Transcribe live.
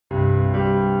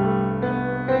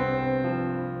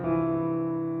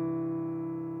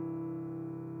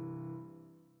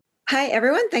Hi,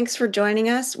 everyone. Thanks for joining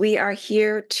us. We are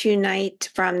here tonight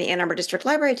from the Ann Arbor District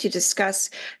Library to discuss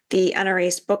the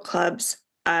Unerased Book Club's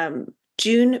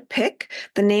June pick.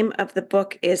 The name of the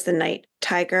book is The Night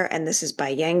Tiger, and this is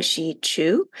by Yangsze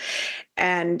Choo.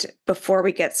 And before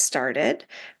we get started,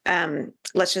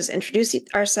 let's just introduce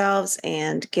ourselves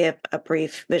and give a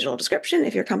brief visual description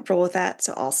if you're comfortable with that.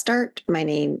 So I'll start. My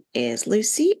name is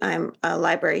Lucy. I'm a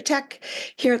library tech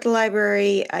here at the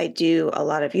library. I do a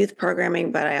lot of youth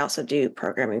programming, but I also do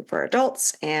programming for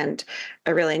adults, and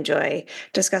I really enjoy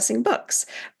discussing books.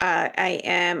 I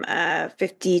am a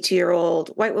 52-year-old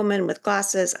white woman with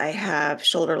glasses. I have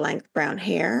shoulder-length brown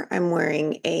hair. I'm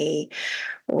wearing a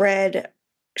red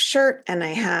shirt, and I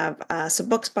have some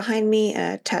books behind me,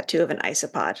 a tattoo of an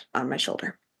isopod on my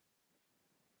shoulder.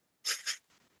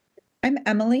 I'm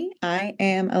Emily. I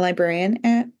am a librarian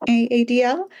at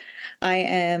AADL. I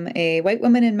am a white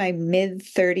woman in my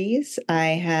mid-30s. I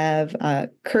have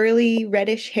curly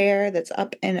reddish hair that's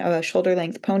up in a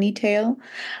shoulder-length ponytail.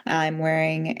 I'm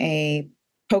wearing a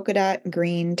polka dot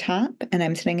green top, and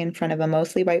I'm sitting in front of a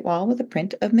mostly white wall with a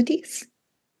print of Matisse.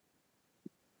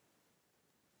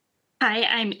 Hi,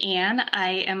 I'm Anne.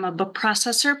 I am a book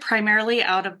processor primarily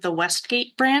out of the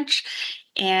Westgate branch,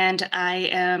 and I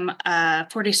am a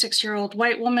 46-year-old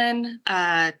white woman,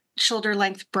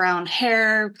 shoulder-length brown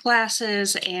hair,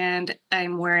 glasses, and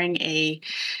I'm wearing a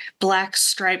black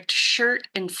striped shirt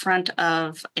in front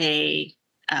of a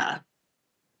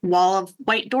wall of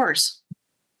white doors.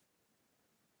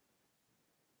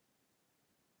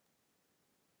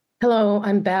 Hello,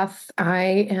 I'm Beth.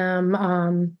 I am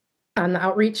on the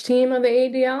outreach team of the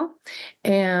AADL,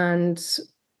 and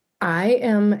I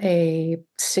am a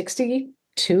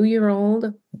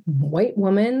 62-year-old white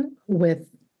woman with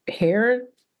hair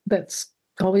that's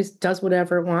always does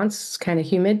whatever it wants. It's kind of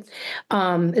humid.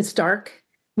 It's dark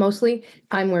mostly.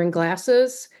 I'm wearing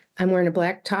glasses. I'm wearing a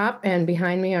black top, and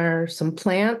behind me are some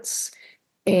plants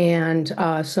and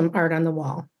some art on the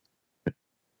wall.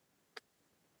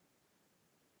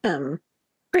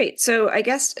 Great. So I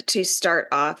guess to start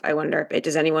off, I wonder if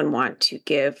does anyone want to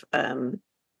give a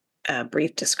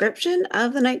brief description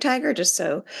of The Night Tiger, just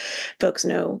so folks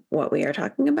know what we are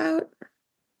talking about?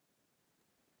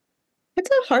 It's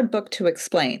a hard book to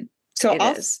explain. So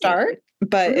I'll start,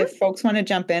 but if folks want to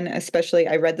jump in, especially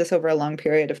I read this over a long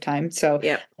period of time, so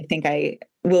I think I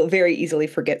will very easily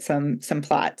forget some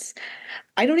plots.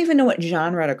 I don't even know what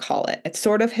genre to call it. It's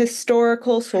sort of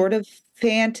historical, sort of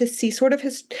fantasy, sort of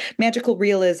his magical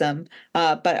realism.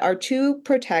 But our two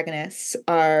protagonists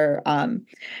are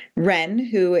Ren,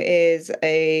 who is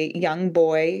a young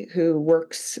boy who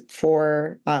works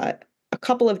for a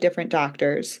couple of different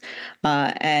doctors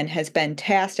and has been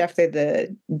tasked after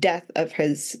the death of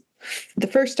the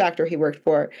first doctor he worked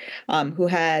for, who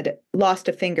had lost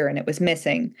a finger and it was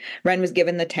missing. Ren was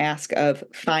given the task of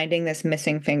finding this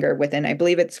missing finger within, I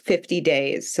believe it's 50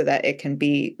 days, so that it can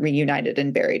be reunited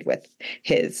and buried with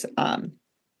his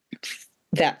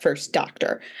that first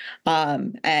doctor.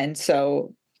 And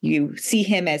so you see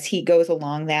him as he goes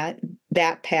along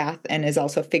that path and is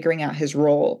also figuring out his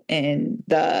role in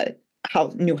the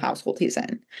new household he's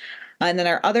in. And then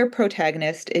our other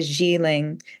protagonist is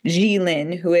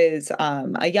Jilin, who is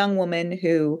a young woman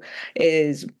who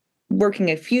is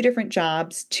working a few different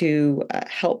jobs to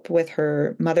help with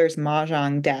her mother's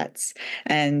mahjong debts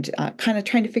and kind of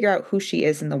trying to figure out who she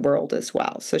is in the world as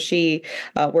well. So she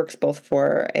works both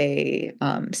for I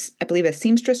believe a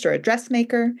seamstress or a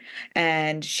dressmaker,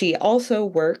 and she also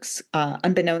works,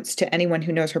 unbeknownst to anyone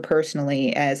who knows her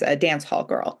personally, as a dance hall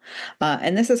girl.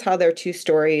 And this is how their two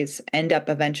stories end up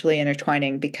eventually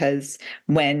intertwining, because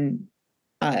when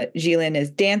Jilin is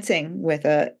dancing with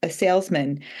a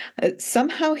salesman,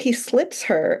 somehow he slips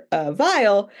her a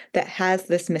vial that has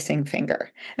this missing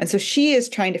finger. And so she is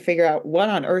trying to figure out what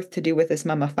on earth to do with this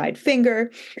mummified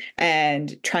finger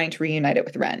and trying to reunite it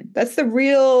with Ren. That's the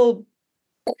real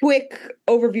quick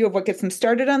overview of what gets them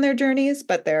started on their journeys,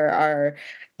 but there are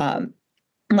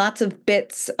lots of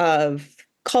bits of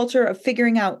culture of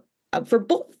figuring out for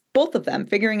both of them,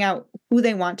 figuring out who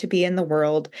they want to be in the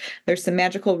world. There's some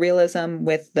magical realism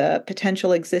with the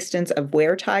potential existence of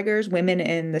were-tigers. Women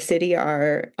in the city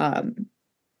are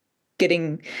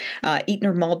getting eaten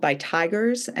or mauled by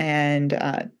tigers, and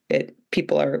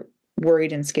people are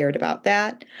worried and scared about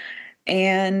that.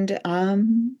 And a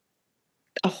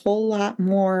whole lot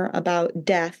more about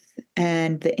death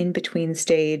and the in-between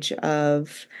stage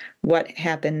of what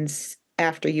happens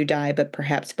after you die, but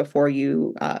perhaps before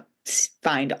you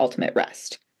find ultimate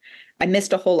rest. I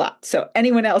missed a whole lot. So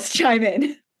anyone else chime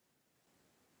in?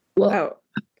 Well,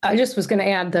 I just was going to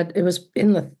add that it was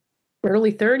in the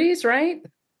early 30s, right?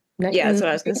 Yeah, that's what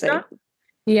I was going to say.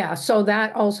 Yeah, so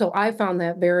that also, I found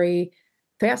that very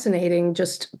fascinating,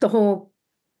 just the whole,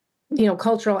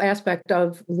 cultural aspect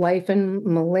of life in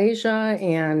Malaysia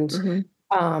and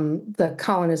the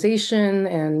colonization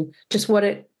and just what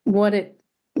it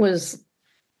was,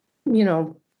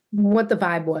 what the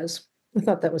vibe was. I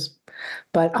thought that was,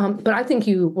 but I think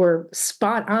you were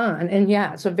spot on. And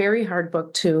yeah, it's a very hard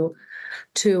book to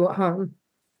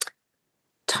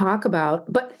talk about.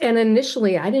 And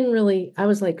initially I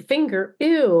was like, finger,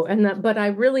 ew. But I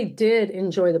really did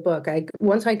enjoy the book.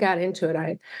 Once I got into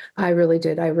it, I really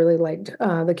did. I really liked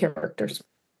the characters.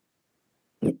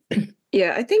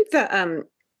 Yeah, I think that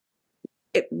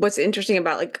what's interesting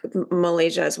about like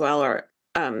Malaysia as well, or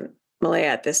Malaya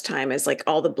at this time, is like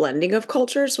all the blending of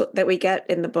cultures that we get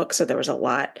in the book. So there was a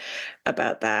lot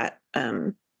about that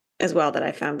as well that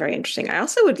I found very interesting. I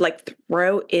also would like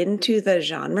throw into the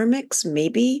genre mix,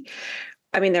 maybe.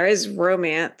 I mean, there is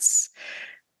romance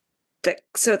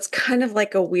so it's kind of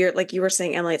like a weird, like you were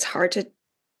saying, Emily, it's hard to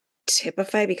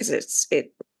typify because it's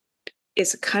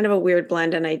kind of a weird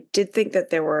blend. And I did think that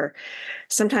there were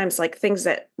sometimes like things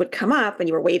that would come up and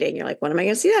you were waiting. You're like, when am I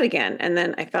going to see that again? And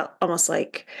then I felt almost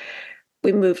like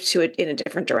we moved to it in a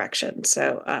different direction.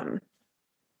 So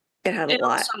it had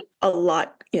a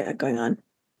lot, yeah, going on.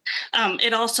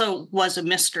 It also was a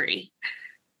mystery.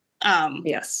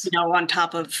 Yes. On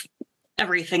top of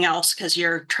everything else, because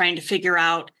you're trying to figure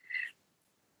out,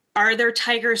 are there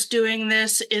tigers doing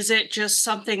this? Is it just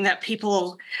something that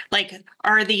people like,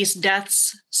 are these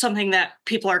deaths something that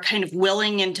people are kind of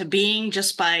willing into being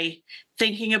just by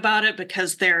thinking about it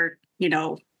because their,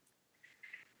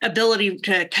 ability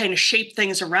to kind of shape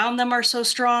things around them are so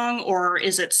strong? Or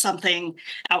is it something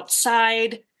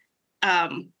outside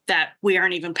that we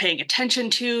aren't even paying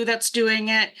attention to that's doing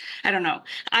it? I don't know.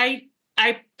 I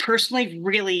personally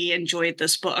really enjoyed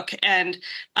this book. And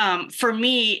for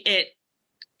me,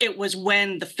 it was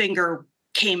when the finger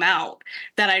came out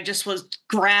that I just was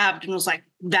grabbed and was like,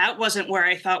 that wasn't where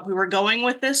I thought we were going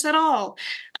with this at all.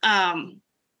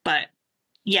 But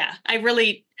yeah, I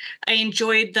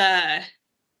enjoyed the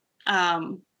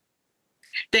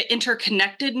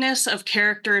interconnectedness of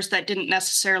characters that didn't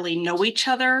necessarily know each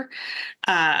other.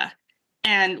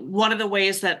 And one of the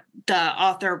ways that the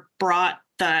author brought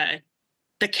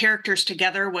the characters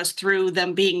together was through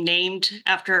them being named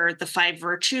after the 5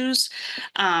 virtues.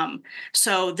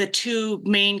 So the 2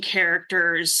 main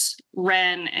characters,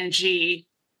 Ren and Ji,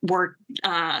 were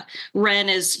Ren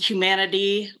is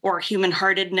humanity or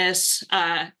human-heartedness.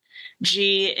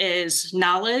 Ji is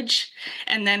knowledge.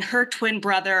 And then her twin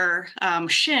brother,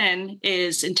 Shin,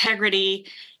 is integrity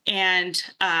and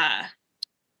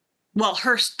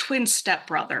her twin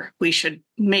stepbrother. We should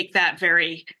make that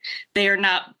they are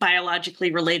not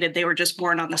biologically related. They were just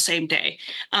born on the same day.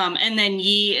 And then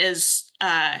Yi is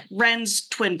Ren's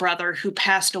twin brother who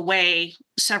passed away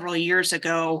several years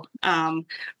ago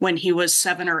when he was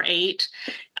 7 or 8.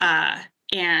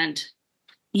 And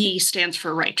Yi stands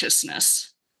for righteousness.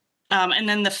 And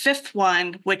then the 5th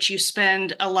one, which you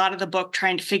spend a lot of the book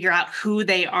trying to figure out who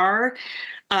they are,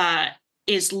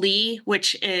 is Li,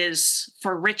 which is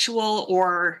for ritual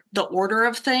or the order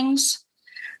of things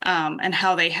and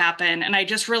how they happen. And I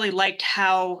just really liked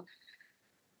how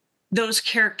those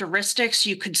characteristics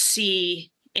you could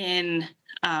see in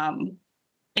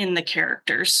the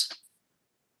characters.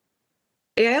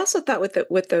 Yeah, I also thought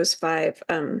with those 5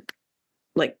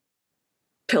 like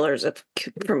pillars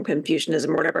from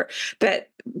Confucianism or whatever, that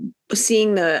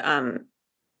seeing the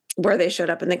where they showed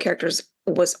up in the characters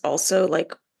was also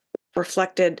like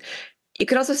reflected. You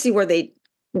could also see where the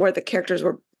characters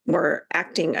were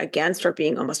acting against or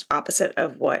being almost opposite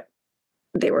of what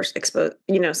they were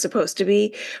supposed to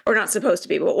be, or not supposed to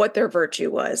be, but what their virtue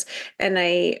was. And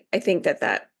I think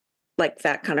that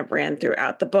kind of ran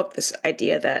throughout the book, this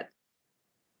idea that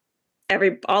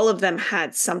all of them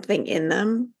had something in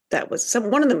them that was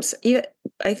one of them.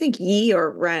 I think Yi or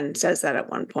Ren says that at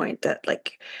one point, that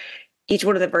like each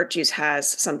one of the virtues has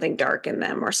something dark in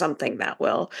them or something that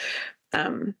will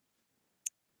go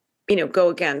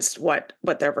against what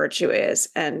their virtue is.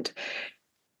 And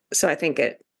so I think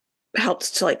it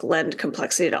helps to like lend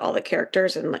complexity to all the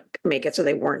characters and like make it so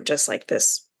they weren't just like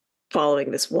this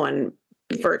following this one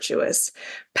virtuous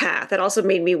path. It also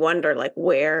made me wonder, like,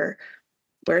 where's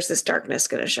this darkness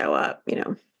going to show up?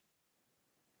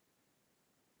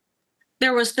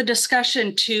 There was the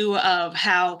discussion too of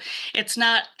how it's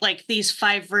not like these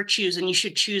 5 virtues and you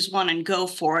should choose one and go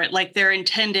for it. Like they're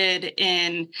intended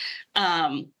in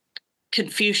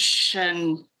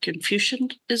Confucianism,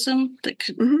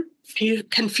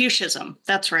 Confucianism.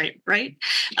 That's right.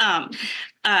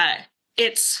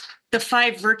 It's the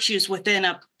 5 virtues within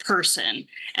a person.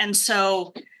 And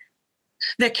so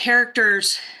the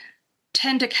characters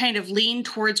tend to kind of lean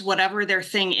towards whatever their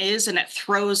thing is, and it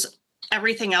throws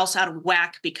everything else out of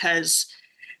whack because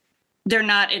they're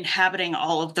not inhabiting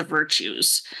all of the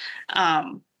virtues.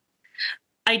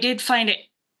 I did find it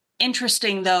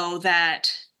interesting, though,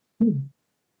 that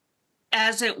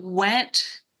as it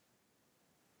went,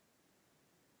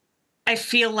 I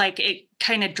feel like it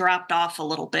kind of dropped off a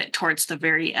little bit towards the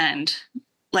very end,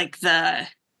 like the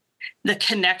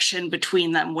connection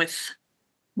between them with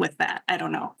that. I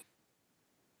don't know.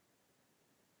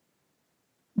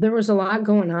 There was a lot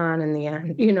going on in the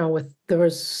end, there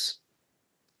was,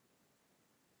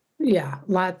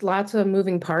 lots of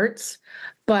moving parts.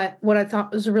 But what I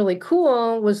thought was really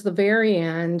cool was the very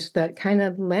end that kind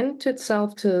of lent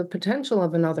itself to the potential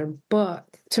of another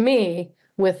book to me,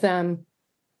 with them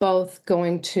both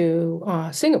going to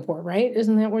Singapore, right?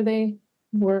 Isn't that where they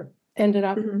ended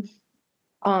up?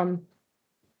 Mm-hmm.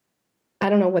 I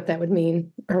don't know what that would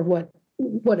mean or what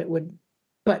it would,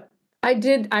 but I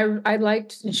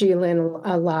liked Jilin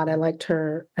a lot. I liked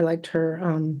her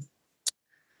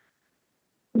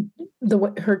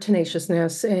her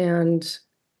tenaciousness, and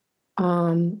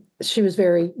she was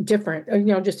very different.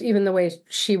 Just even the way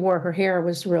she wore her hair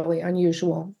was really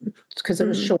unusual because it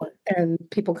was short, and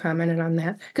people commented on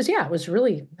that because it was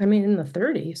really, in the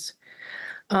 30s.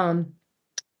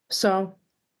 So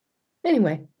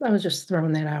anyway, I was just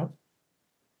throwing that out.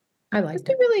 I liked it. It's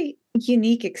a really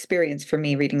unique experience for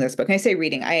me reading this book. And I say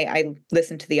reading, I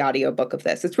listened to the audiobook of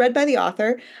this. It's read by the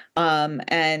author.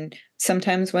 And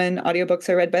sometimes when audiobooks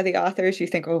are read by the authors, you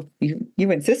think, oh,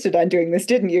 you insisted on doing this,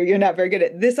 didn't you? You're not very good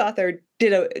at it. This author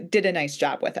did a nice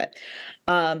job with it.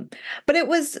 But it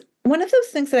was one of those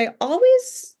things that I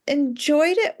always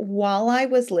enjoyed it while I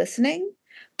was listening,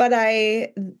 but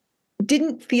I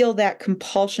didn't feel that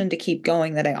compulsion to keep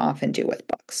going that I often do with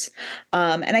books.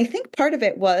 And I think part of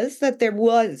it was that there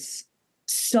was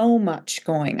so much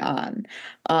going on.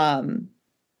 And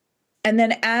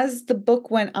then as the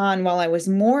book went on, while I was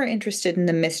more interested in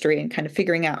the mystery and kind of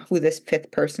figuring out who this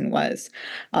 5th person was,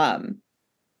 I'm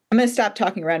going to stop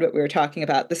talking around what we were talking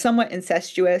about. The somewhat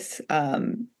incestuous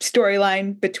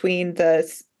storyline between the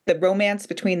romance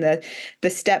between the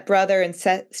stepbrother and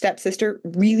stepsister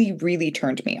really, really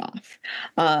turned me off.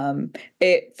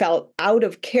 It felt out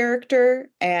of character,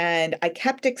 and I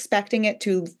kept expecting it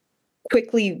to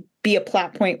quickly be a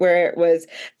plot point where it was,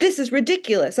 this is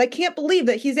ridiculous. I can't believe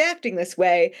that he's acting this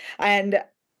way. And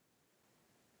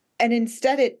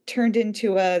instead it turned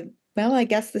into well, I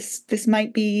guess this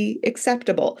might be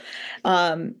acceptable.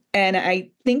 And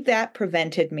I think that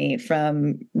prevented me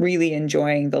from really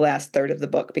enjoying the last third of the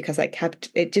book because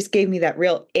it just gave me that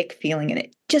real ick feeling, and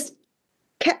it just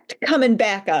kept coming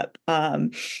back up.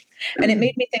 And it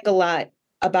made me think a lot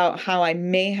about how I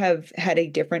may have had a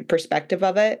different perspective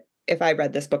of it if I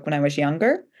read this book when I was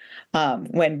younger,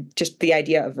 when just the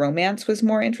idea of romance was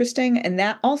more interesting. And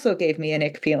that also gave me an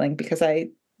ick feeling because I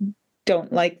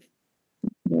don't like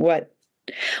what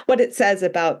it says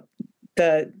about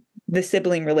the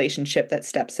sibling relationship that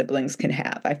step siblings can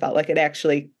have. I felt like it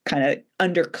actually kind of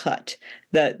undercut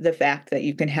the fact that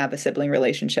you can have a sibling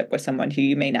relationship with someone who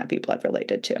you may not be blood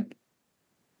related to.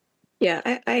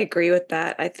 Yeah, I agree with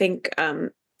that. I think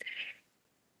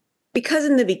because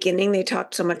in the beginning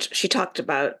she talked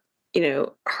about,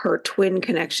 her twin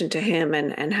connection to him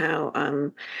and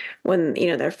how when,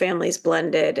 their families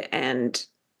blended and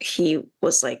he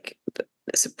was like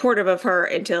supportive of her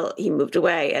until he moved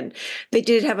away. And they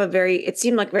did have it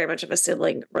seemed like very much of a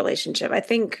sibling relationship. I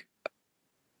think,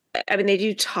 they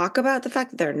do talk about the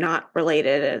fact that they're not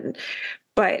related,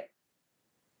 but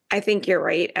I think you're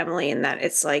right, Emily, in that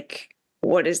it's like,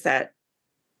 what does that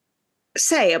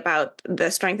say about the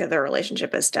strength of their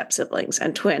relationship as step siblings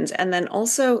and twins? And then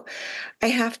also, I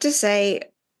have to say,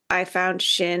 I found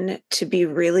Shin to be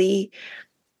really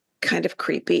kind of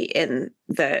creepy in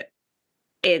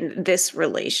this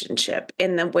relationship,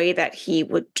 in the way that he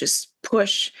would just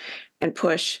push and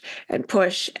push and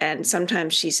push. And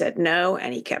sometimes she said no,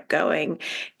 and he kept going.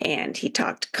 And he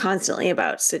talked constantly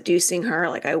about seducing her,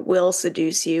 like, I will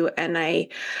seduce you. And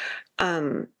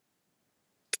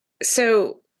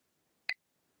so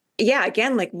yeah,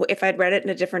 again, like, if I'd read it in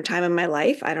a different time in my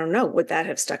life, I don't know, would that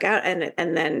have stuck out?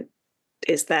 And then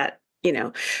is that,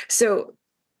 so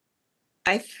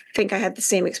I think I had the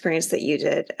same experience that you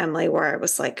did, Emily, where I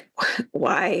was like,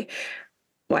 why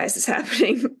is this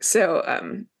happening?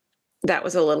 So that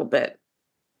was a little bit,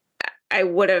 I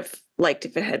would have liked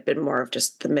if it had been more of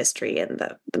just the mystery and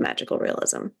the magical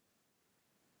realism.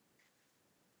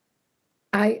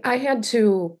 I had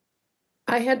to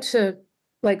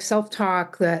like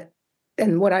self-talk that,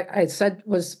 and what I said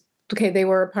was, okay, they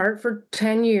were apart for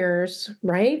 10 years,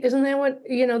 right? Isn't that what,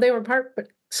 they were apart? But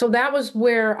so that was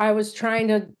where I was trying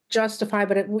to justify,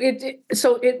 but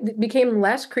so it became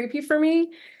less creepy for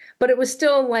me, but it was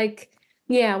still like,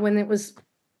 yeah, when it was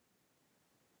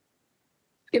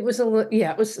it was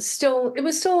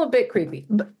still a bit creepy,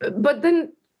 but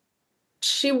then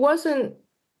she wasn't,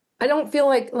 I don't feel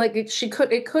like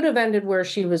it could have ended where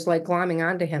she was like glomming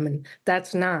onto him, and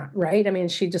that's not right. I mean,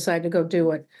 she decided to go do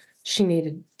what she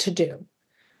needed to do.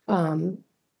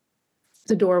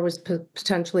 The door was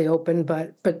potentially open,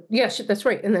 but yeah, that's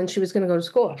right. And then she was going to go to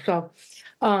school. So,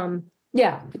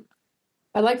 yeah,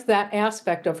 I liked that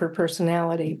aspect of her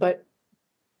personality, but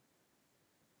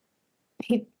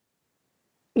he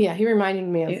reminded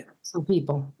me of some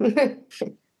people.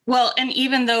 Well, and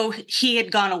even though he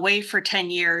had gone away for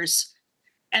 10 years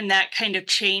and that kind of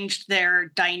changed their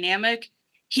dynamic,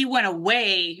 he went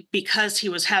away because he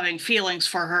was having feelings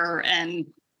for her, and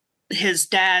his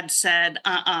dad said,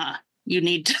 you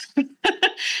need to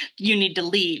you need to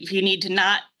leave. You need to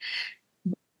not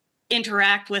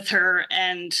interact with her.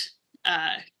 And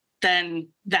then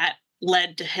that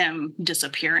led to him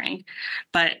disappearing.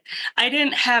 But I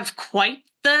didn't have quite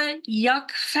the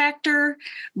yuck factor,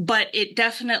 but it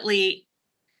definitely,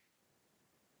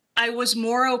 I was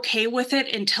more okay with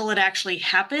it until it actually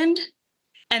happened.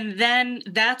 And then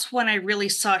that's when I really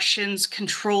saw Shin's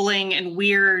controlling and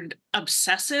weird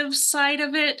obsessive side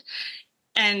of it.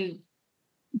 And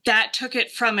that took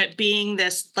it from it being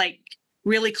this like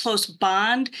really close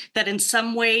bond that in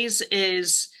some ways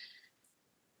is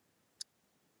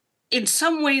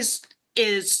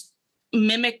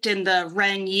mimicked in the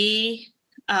Ren Yi,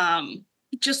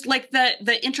 just like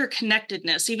the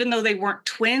interconnectedness. Even though they weren't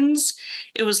twins,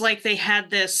 it was like they had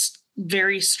this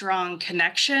very strong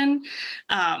connection,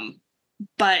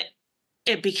 but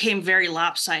it became very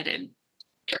lopsided.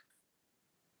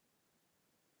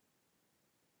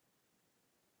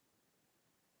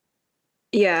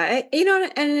 Yeah,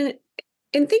 and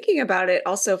in thinking about it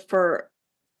also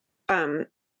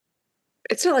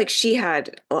it's not like she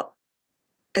had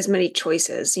as many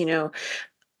choices,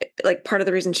 like part of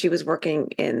the reason she was working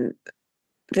in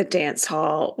the dance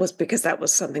hall was because that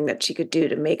was something that she could do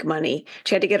to make money.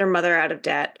 She had to get her mother out of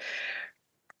debt.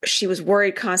 She was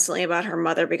worried constantly about her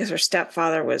mother because her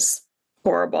stepfather was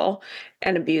horrible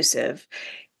and abusive.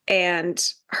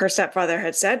 And her stepfather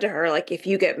had said to her, like, if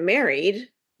you get married,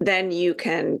 then you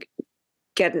can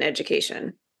get an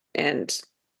education. And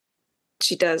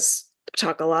she does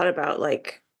talk a lot about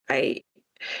like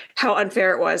how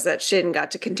unfair it was that Shin got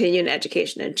to continue an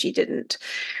education and she didn't,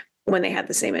 when they had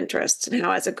the same interests, and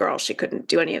how as a girl she couldn't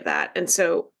do any of that. And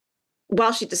so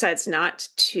while she decides not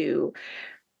to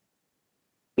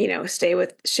stay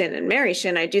with Shin and marry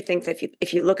Shin, I do think that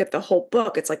if you look at the whole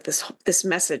book, it's like this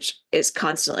message is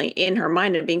constantly in her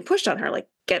mind and being pushed on her, like,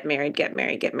 get married, get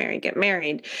married, get married, get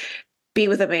married, be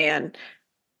with a man.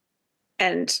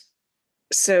 And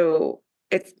so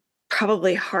it's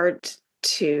probably hard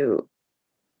to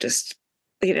just,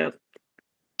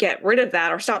 get rid of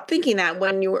that or stop thinking that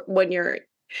when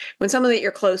someone that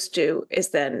you're close to is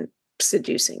then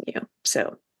seducing you.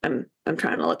 So I'm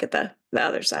trying to look at the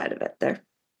other side of it there.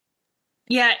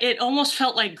 Yeah, it almost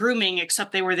felt like grooming,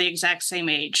 except they were the exact same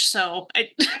age. So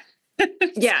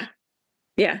yeah,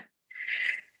 I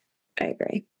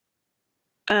agree.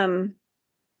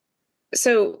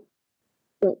 So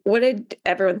what did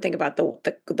everyone think about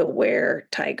the were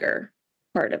tiger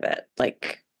part of it?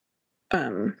 Like,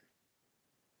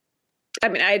 I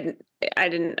mean,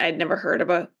 I'd never heard of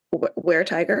a were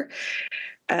tiger.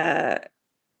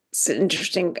 It's an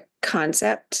interesting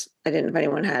concept. I didn't know if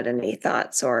anyone had any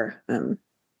thoughts or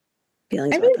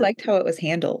feelings. I really liked how it was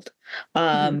handled.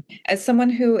 As someone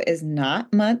who is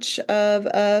not much of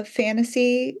a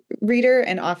fantasy reader,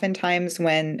 and oftentimes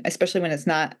especially when it's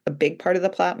not a big part of the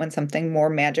plot, when something more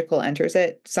magical enters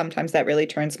it, sometimes that really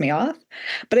turns me off.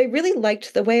 But I really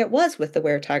liked the way it was with the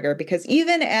were-tiger, because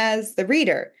even as the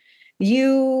reader,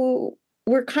 you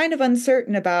were kind of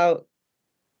uncertain about,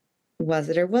 was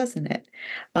it or wasn't it?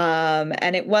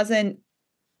 And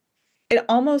it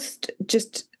almost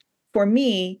just, for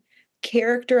me,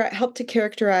 helped to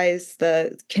characterize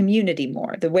the community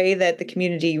more, the way that the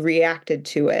community reacted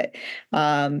to it.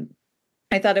 I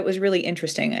thought it was really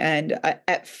interesting. And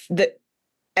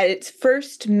at its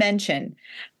first mention,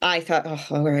 I thought, oh,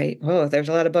 all right, there's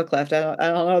a lot of book left. I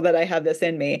don't know that I have this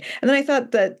in me. And then I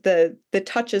thought that the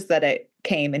touches that it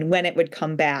came and when it would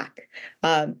come back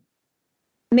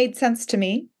made sense to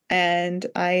me. And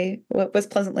I was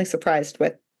pleasantly surprised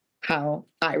with how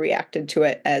I reacted to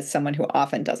it as someone who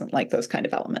often doesn't like those kind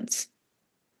of elements.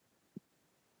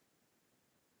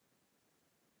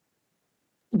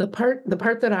 the part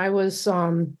that I was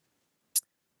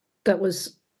that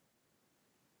was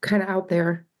kind of out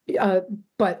there,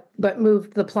 but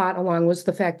moved the plot along was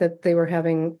the fact that they were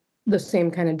having the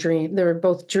same kind of dream. They were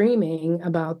both dreaming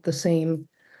about the same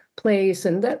place,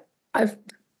 and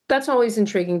that's always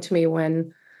intriguing to me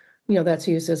when, you know, that's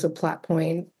used as a plot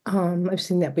point. I've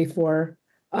seen that before,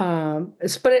 but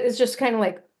it's just kind of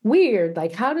like weird,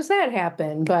 like how does that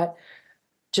happen? But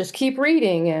just keep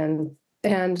reading,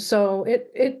 and so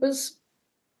it was,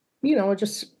 you know,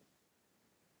 just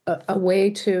a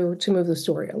way to move the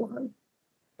story along.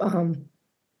 And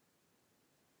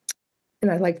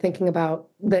I like thinking about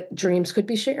that dreams could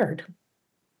be shared.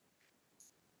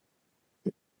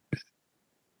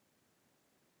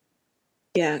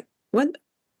 Yeah.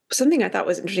 Something I thought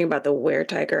was interesting about the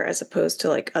were-tiger as opposed to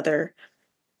like other,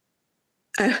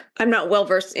 I'm not well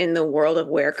versed in the world of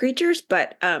were creatures,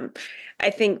 but I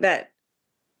think that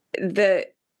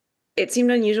it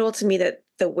seemed unusual to me that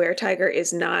the were-tiger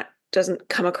doesn't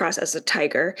come across as a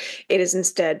tiger. It is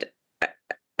instead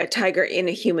a tiger in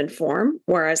a human form,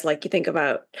 whereas like you think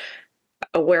about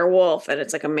a werewolf and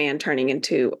it's like a man turning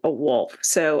into a wolf.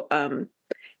 So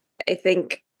I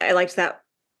think I liked that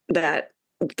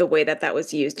the way that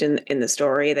was used in the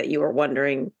story, that you were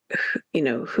wondering, you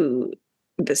know, who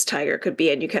this tiger could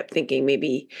be, and you kept thinking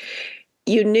maybe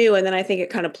you knew. And then I think it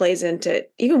kind of plays into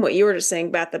even what you were just saying,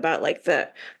 Beth, about like the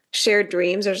shared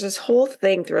dreams. There's this whole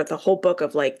thing throughout the whole book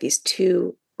of like these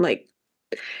two, like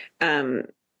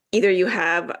either you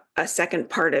have a second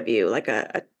part of you, like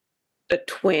a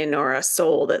twin or a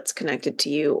soul that's connected to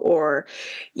you, or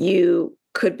you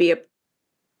could be a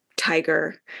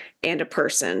tiger and a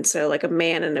person, so like a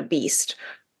man and a beast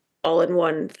all in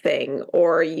one thing,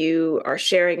 or you are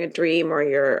sharing a dream,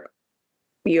 or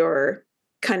you're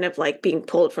kind of like being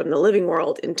pulled from the living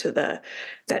world into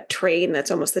that train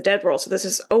that's almost the dead world. So this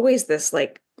is always this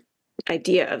like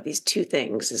idea of these two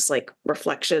things, is like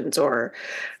reflections or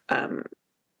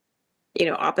you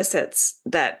know, opposites,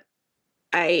 that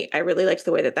I really liked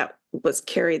the way that was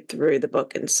carried through the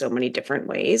book in so many different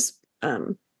ways.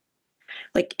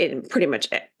 Like in pretty much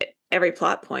every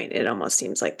plot point, it almost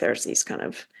seems like there's these kind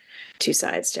of two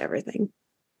sides to everything.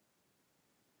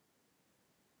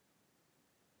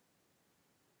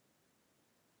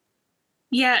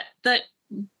 Yeah,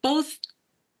 both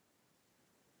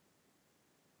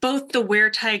the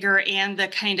were-tiger and the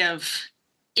kind of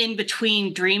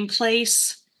in-between dream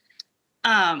place,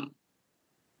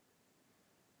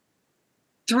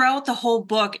 throughout the whole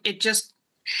book,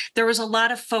 there was a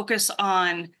lot of focus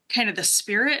on kind of the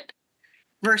spirit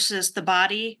versus the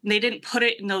body. They didn't put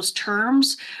it in those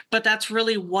terms, but that's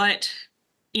really what,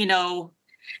 you know,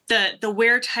 the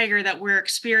were-tiger that we're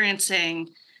experiencing,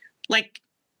 like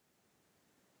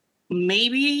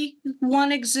maybe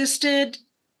one existed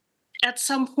at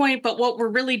some point, but what we're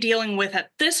really dealing with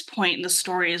at this point in the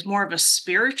story is more of a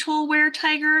spiritual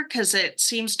were-tiger, because it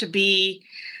seems to be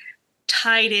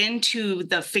tied into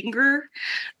the finger.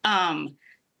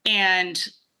 And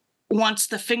once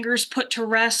the finger's put to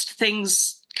rest,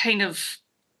 things kind of,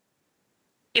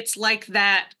 it's like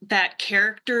that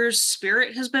character's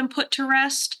spirit has been put to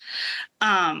rest.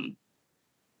 And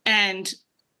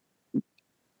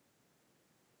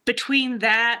between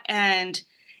that and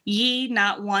Yi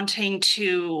not wanting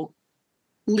to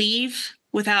leave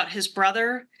without his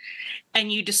brother,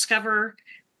 and you discover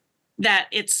that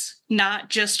it's not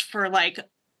just for like,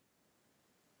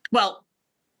 well,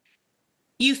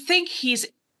 you think he's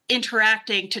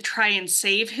interacting to try and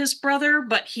save his brother,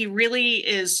 but he really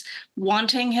is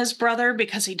wanting his brother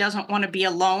because he doesn't want to be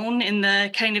alone in the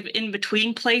kind of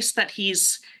in-between place that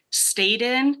he's stayed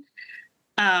in.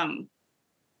 I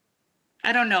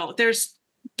don't know.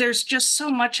 There's just so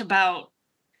much about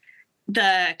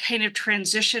the kind of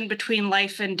transition between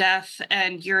life and death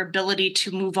and your ability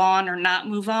to move on or not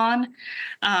move on,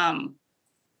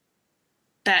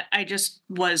 that I just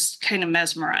was kind of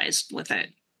mesmerized with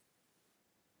it.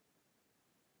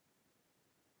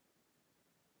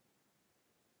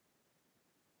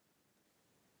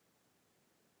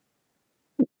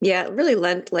 Yeah, it really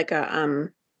lent like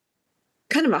a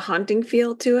kind of a haunting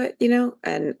feel to it, you know,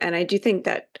 and I do think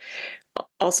that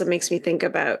also makes me think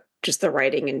about just the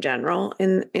writing in general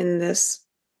in this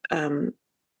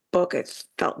book. It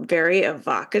felt very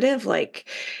evocative. Like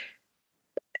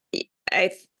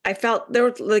I felt there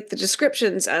were like the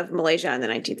descriptions of Malaysia in the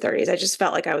 1930s. I just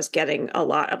felt like I was getting a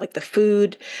lot of like the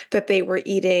food that they were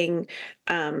eating,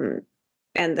 and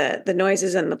the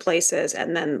noises and the places,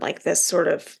 and then like this sort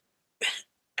of,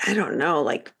 I don't know,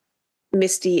 like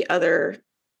misty other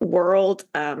world.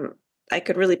 I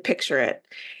could really picture it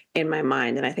in my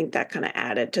mind, and I think that kind of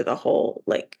added to the whole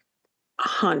like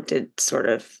haunted sort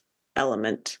of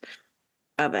element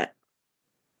of it.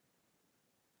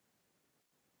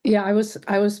 Yeah, I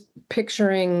was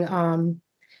picturing,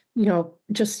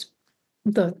 just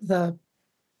the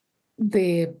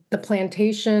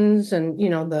plantations and,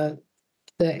 the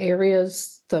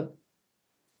areas, the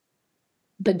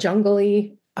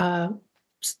jungly,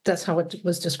 that's how it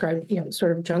was described,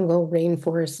 sort of jungle,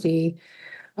 rainforesty,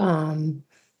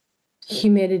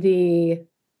 humidity,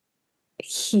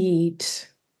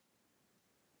 heat,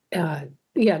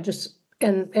 just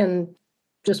and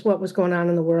just what was going on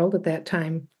in the world at that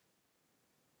time.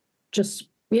 Just,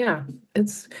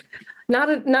 it's not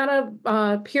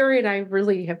a period I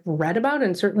really have read about,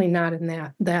 and certainly not in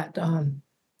that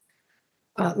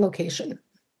location.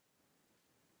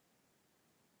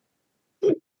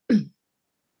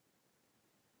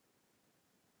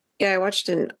 Yeah, I watched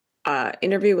an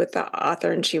interview with the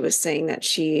author, and she was saying that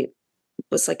she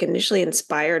was like initially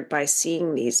inspired by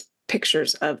seeing these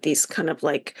pictures of these kind of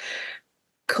like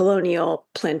colonial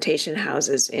plantation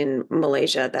houses in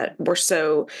Malaysia that were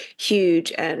so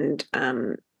huge and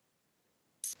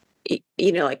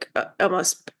like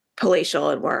almost palatial,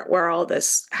 and where all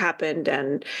this happened,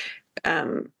 and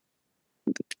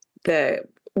the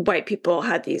white people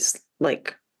had these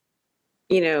like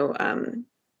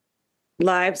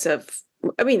lives of,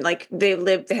 I mean, like they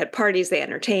had parties, they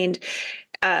entertained,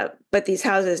 but these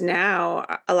houses now,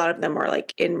 a lot of them are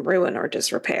like in ruin or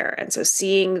disrepair. And so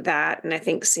seeing that, and I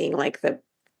think seeing like the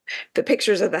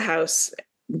pictures of the house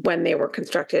when they were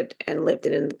constructed and lived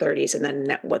in the 30s, and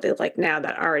then what they like now,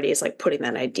 that already is like putting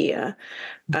that idea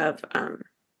of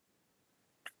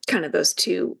kind of those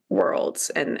two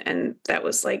worlds. And that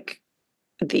was like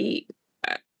the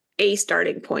a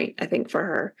starting point, I think, for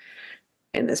her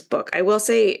in this book. I will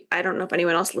say, I don't know if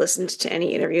anyone else listened to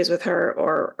any interviews with her,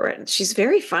 or she's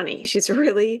very funny. She's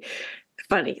really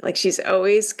funny. Like she's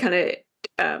always kind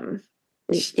of,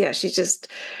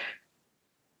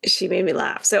 she made me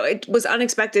laugh. So it was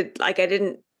unexpected. Like I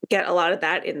didn't get a lot of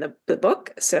that in the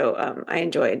book. So I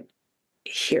enjoyed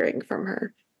hearing from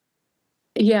her.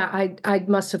 Yeah, I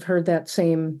must have heard that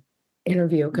same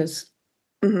interview because,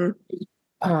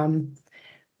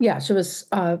 she was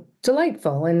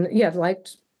delightful, and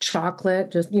liked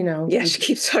chocolate. Just yeah, she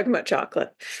keeps talking about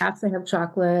chocolate. Has to have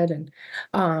chocolate and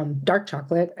dark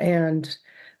chocolate, and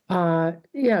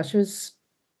she was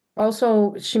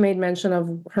also. She made mention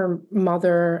of her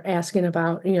mother asking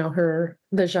about the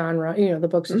genre, the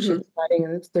books that she was writing,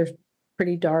 and they're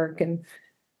pretty dark, and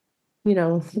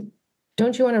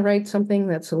don't you want to write something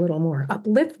that's a little more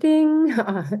uplifting?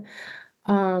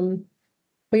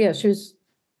 But yeah, she was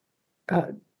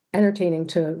entertaining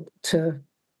to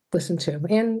listen to,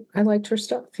 and I liked her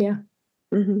stuff. Yeah.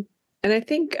 And I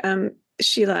think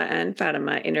Sheela and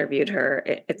Fatema interviewed her.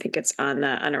 I think it's on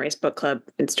the Unerased Book Club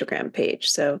Instagram page.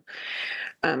 So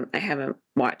I haven't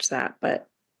watched that, but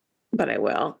I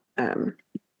will.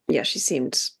 She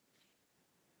seemed,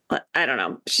 I don't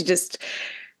know. She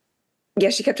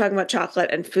kept talking about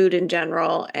chocolate and food in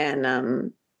general,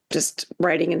 and just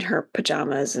writing in her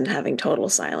pajamas and having total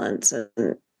silence.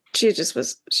 And she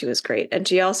was great. And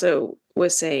she also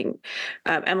was saying,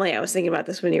 Emily, I was thinking about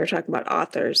this when you were talking about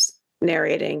authors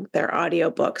narrating their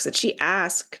audiobooks, that she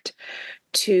asked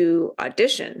to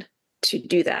audition to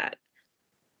do that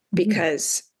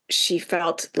because she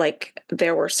felt like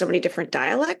there were so many different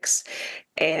dialects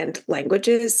and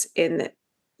languages in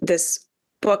this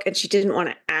book, and she didn't want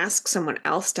to ask someone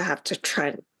else to have to try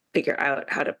and figure out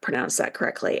how to pronounce that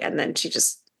correctly. And then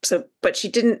but she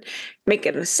didn't make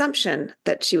an assumption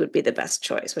that she would be the best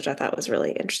choice, which I thought was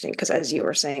really interesting. Because as you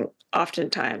were saying,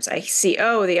 oftentimes I see,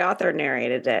 the author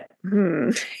narrated it.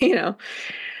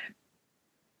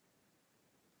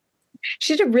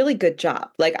 She did a really good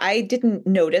job. Like I didn't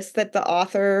notice that the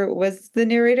author was the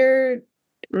narrator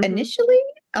initially.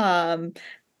 And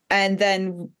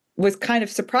then was kind of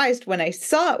surprised when I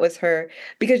saw it was her,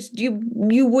 because you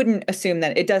wouldn't assume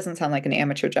that. It doesn't sound like an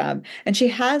amateur job. And she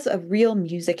has a real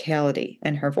musicality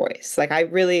in her voice. Like I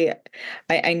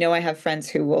know I have friends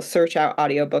who will search out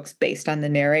audiobooks based on the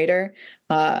narrator.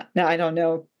 Now I don't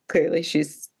know, clearly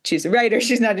she's a writer,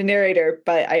 she's not a narrator,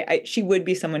 but she would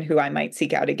be someone who I might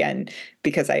seek out again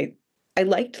because I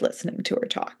liked listening to her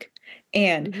talk.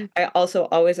 And I also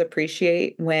always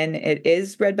appreciate when it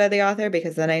is read by the author,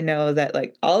 because then I know that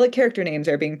like all the character names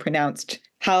are being pronounced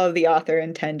how the author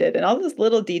intended, and all those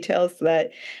little details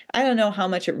that I don't know how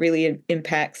much it really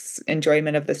impacts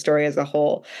enjoyment of the story as a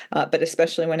whole. But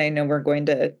especially when I know we're going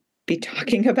to be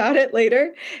talking about it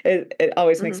later, it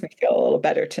always makes me feel a little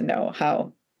better to know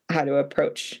how to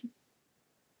approach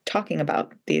talking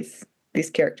about these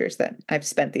characters that I've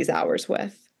spent these hours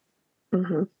with.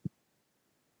 Mm-hmm.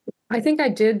 I think I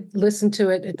did listen to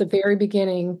it at the very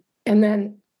beginning, and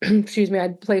then, excuse me, I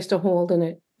placed a hold and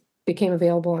it became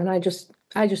available, and I just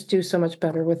do so much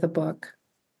better with a book.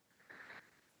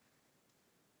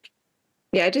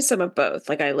 Yeah, I did some of both.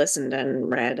 Like I listened and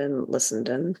read and listened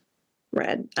and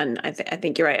read. And I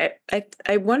think you're right.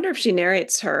 I wonder if she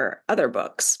narrates her other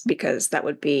books, because that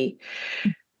would be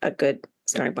a good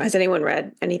starting point. Has anyone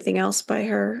read anything else by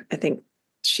her? I think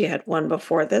she had one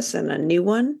before this and a new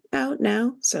one out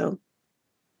now. So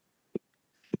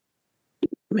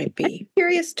might be I'm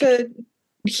curious to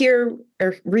hear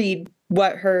or read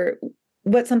what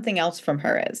something else from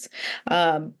her is.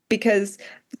 Because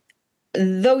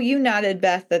though you nodded,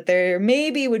 Beth, that there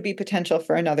maybe would be potential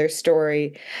for another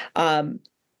story,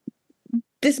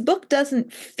 this book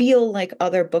doesn't feel like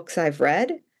other books I've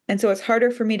read. And so it's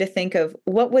harder for me to think of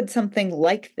what would something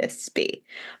like this be.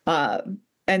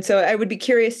 And so I would be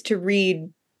curious to read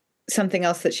something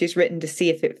else that she's written to see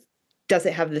if it does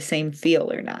it have the same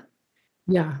feel or not.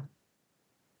 Yeah.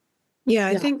 Yeah,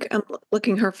 I think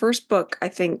looking, her first book, I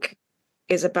think,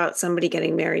 is about somebody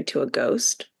getting married to a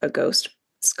ghost.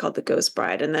 It's called The Ghost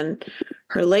Bride. And then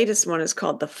her latest one is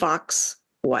called The Fox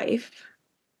Wife.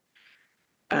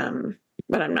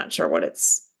 But I'm not sure what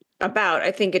it's about.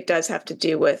 I think it does have to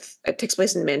do with, it takes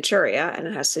place in Manchuria, and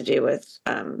it has to do with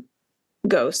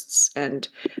ghosts. And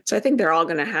so I think they're all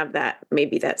going to have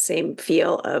maybe that same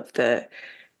feel of the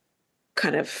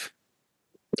kind of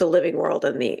the living world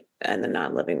and the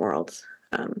non-living world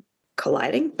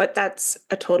colliding. But that's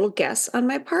a total guess on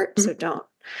my part. So don't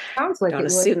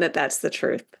assume that that's the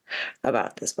truth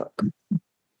about this book.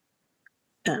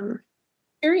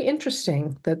 Very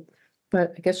interesting but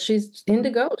I guess she's into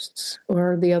ghosts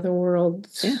or the other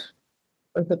worlds,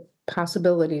 or the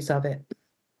possibilities of it.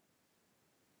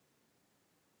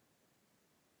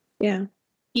 Yeah.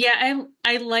 Yeah,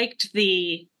 I liked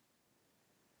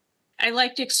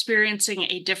experiencing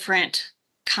a different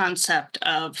concept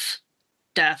of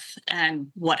death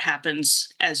and what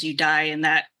happens as you die in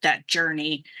that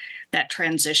journey, that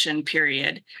transition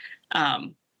period,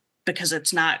 because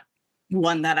it's not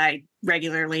one that I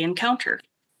regularly encounter.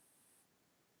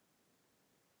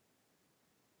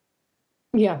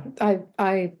 Yeah,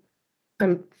 I'm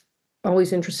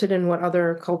always interested in what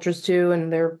other cultures do and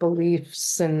their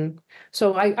beliefs, and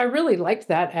so I really liked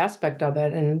that aspect of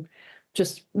it, and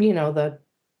just the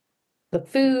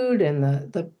food and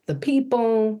the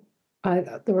people.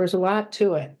 There was a lot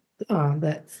to it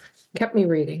that kept me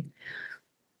reading.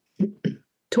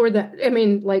 Toward that, I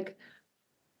mean, like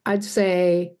I'd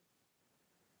say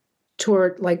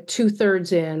toward like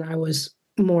 2/3 in, I was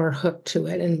more hooked to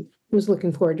it and was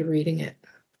looking forward to reading it.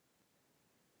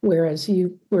 Whereas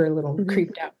you were a little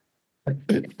creeped out.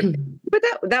 But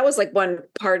that was like one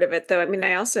part of it, though. I mean,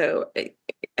 I felt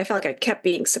like I kept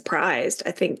being surprised.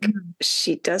 I think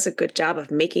she does a good job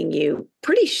of making you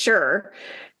pretty sure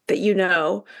that you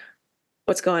know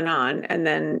what's going on, and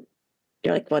then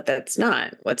you're like, "What? That's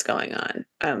not what's going on."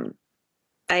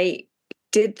 I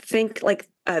did think like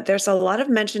there's a lot of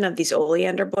mention of these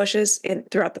oleander bushes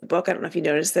throughout the book. I don't know if you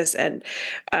noticed this, and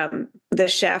the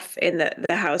chef in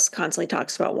the house constantly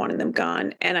talks about wanting them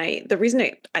gone. And the reason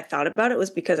I thought about it was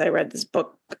because I read this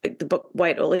book, the book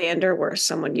White Oleander, where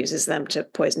someone uses them to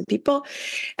poison people,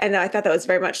 and I thought that was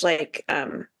very much like,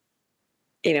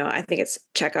 I think it's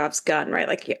Chekhov's gun, right?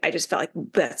 Like I just felt like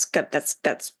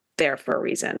that's there for a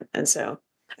reason, and so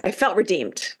I felt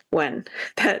redeemed when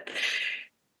that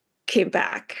came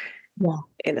back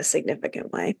in a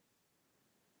significant way.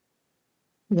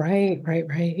 Right.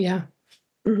 Yeah.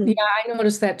 Mm-hmm. Yeah, I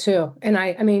noticed that too. And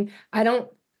I mean, I don't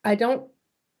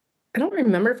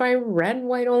remember if I read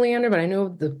White Oleander, but I know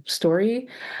the story.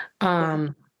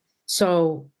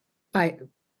 So I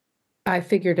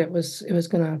figured it was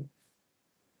gonna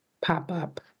pop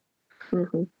up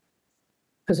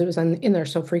because it was in there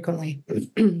so frequently.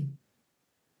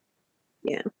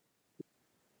 Yeah.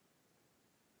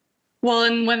 Well,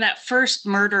 and when that first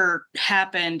murder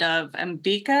happened of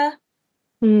Ambika,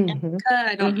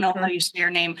 I don't know how you say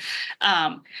your name,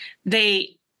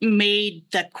 they made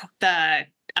the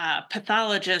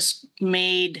pathologist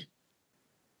made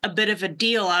a bit of a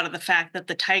deal out of the fact that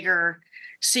the tiger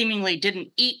seemingly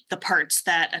didn't eat the parts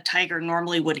that a tiger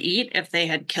normally would eat if they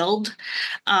had killed.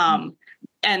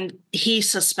 And he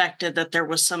suspected that there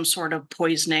was some sort of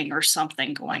poisoning or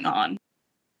something going on.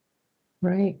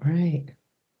 Right.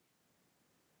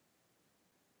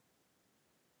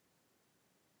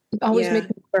 Always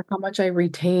making sure how much I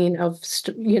retain of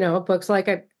books.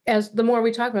 Like as the more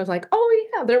we talk about, I was like, oh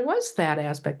yeah, there was that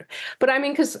aspect. But I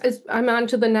mean, because I'm on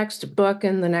to the next book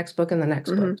and the next book and the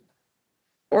next book.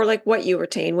 or like what you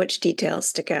retain, which details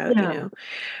stick out, you know.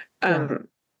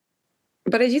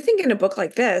 But I do think in a book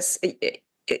like this, it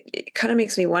kind of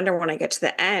makes me wonder when I get to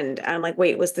the end. I'm like,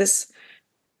 wait, was this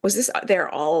there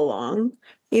all along?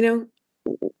 You know,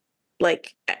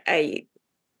 like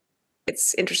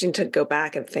it's interesting to go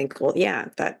back and think, well, yeah,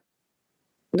 that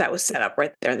was set up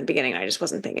right there in the beginning. I just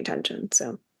wasn't paying attention.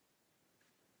 So,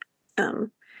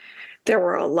 there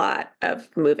were a lot of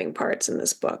moving parts in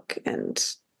this book,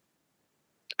 and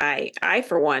I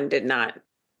for one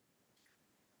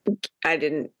I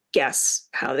didn't guess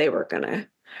how they were going to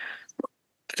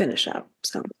finish up.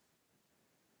 So.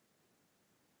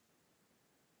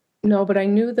 No, but I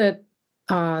knew that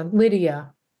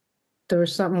Lydia, there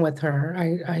was something with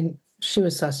her. She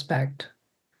was suspect.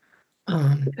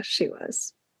 She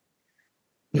was.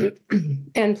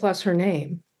 And plus her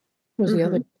name was the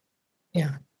other.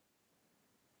 Yeah.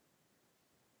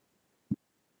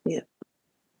 Yeah.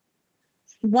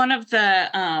 One of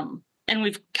the, and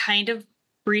we've kind of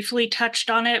briefly touched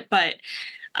on it, but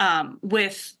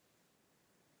with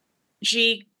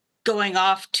G going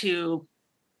off to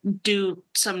do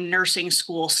some nursing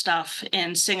school stuff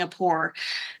in Singapore,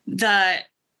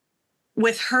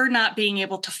 with her not being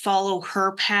able to follow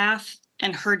her path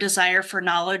and her desire for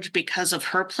knowledge because of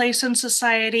her place in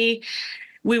society,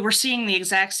 we were seeing the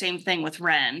exact same thing with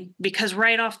Ren, because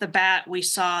right off the bat, we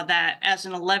saw that as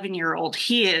an 11-year-old,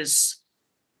 he is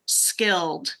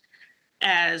skilled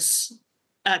as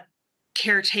a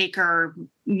caretaker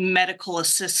medical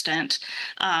assistant,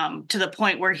 to the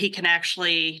point where he can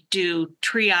actually do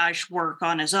triage work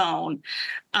on his own,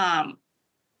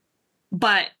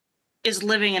 but is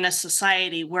living in a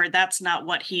society where that's not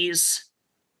what he's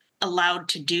allowed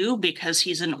to do because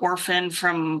he's an orphan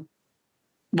from,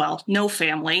 well, no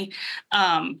family.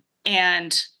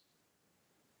 And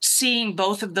seeing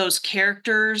both of those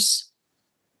characters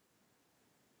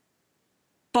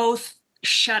both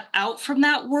shut out from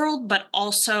that world, but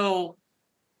also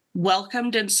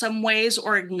welcomed in some ways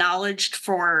or acknowledged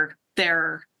for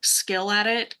their skill at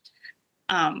it.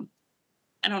 I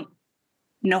don't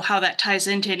know how that ties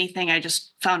into anything. I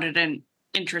just found it an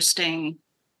interesting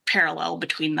parallel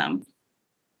between them.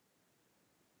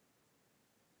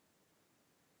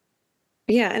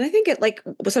 Yeah, and I think it like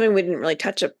was something we didn't really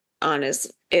touch on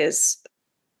is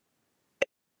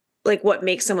like what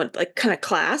makes someone like kind of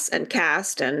class and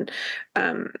caste and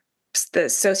the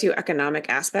socioeconomic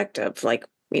aspect of like,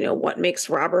 you know, what makes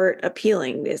Robert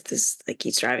appealing is this, like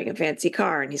he's driving a fancy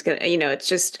car and he's gonna, you know, it's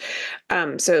just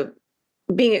so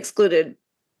being excluded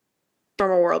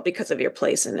from a world because of your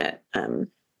place in it,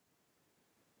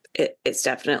 it's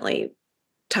definitely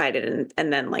tied it in.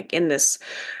 And then like in this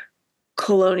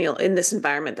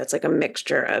environment that's like a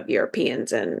mixture of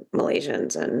Europeans and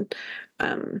Malaysians and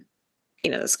you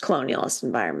know, this colonialist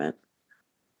environment.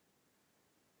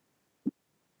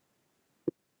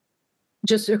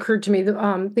 Just occurred to me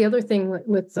the other thing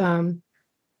with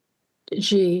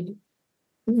G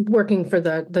working for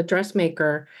the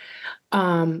dressmaker,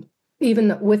 even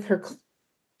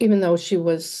though she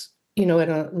was, you know, at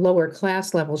a lower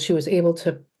class level, she was able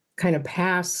to kind of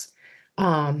pass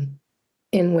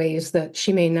in ways that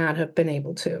she may not have been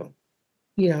able to,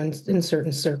 you know, in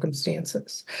certain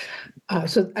circumstances.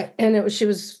 She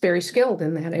was very skilled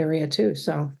in that area too.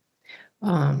 So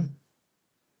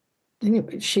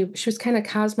anyway, she was kind of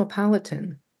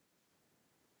cosmopolitan.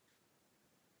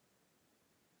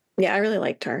 Yeah, I really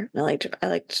liked her. I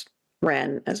liked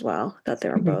Ren as well. I thought they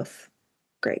were both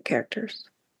great characters.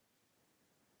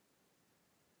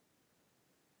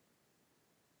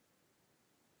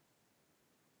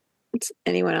 Does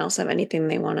anyone else have anything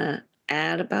they want to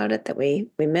add about it that we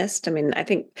missed? I mean, I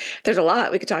think there's a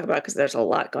lot we could talk about because there's a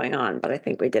lot going on, but I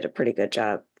think we did a pretty good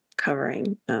job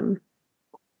covering the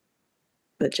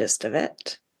gist of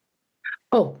it.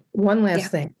 Oh, one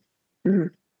last thing.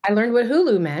 I learned what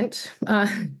Hulu meant.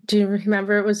 Do you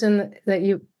remember it was in that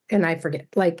you, and I forget,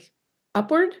 like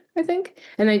Upward, I think?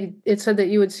 And it said that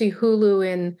you would see Hulu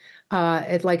in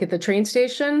at the train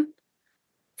station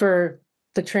for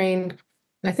the train.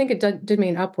 I think it did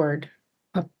mean Upward,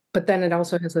 but then it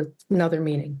also has another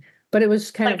meaning. But it was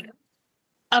kind of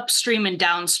upstream and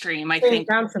downstream, I think.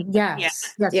 Downstream.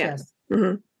 Yes. Yeah. Yes.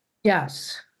 Mm-hmm.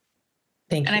 Yes.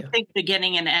 Thank you. And I think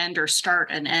beginning and end or start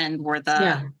and end were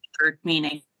the third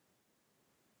meaning.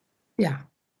 Yeah.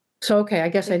 So, okay, I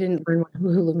guess I didn't learn what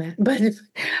Hulu meant,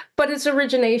 but it's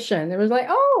origination. It was like,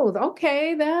 oh,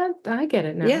 okay, that I get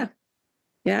it now. Yeah.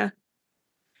 Yeah.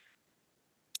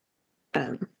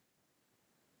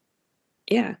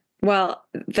 Yeah. Well,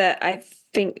 I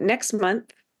think next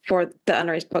month for the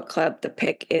Unerased Book Club, the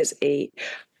pick is a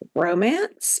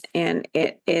romance, and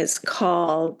it is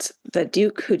called The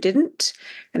Duke Who Didn't,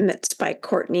 and it's by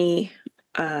Courtney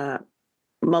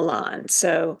Milan.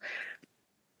 So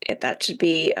that should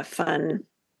be a fun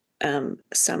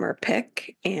summer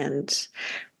pick, and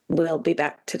we'll be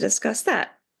back to discuss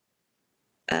that.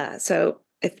 So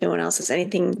if no one else has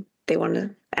anything they want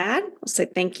to add, I'll say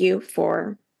thank you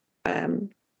for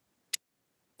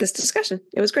this discussion.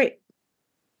 It was great.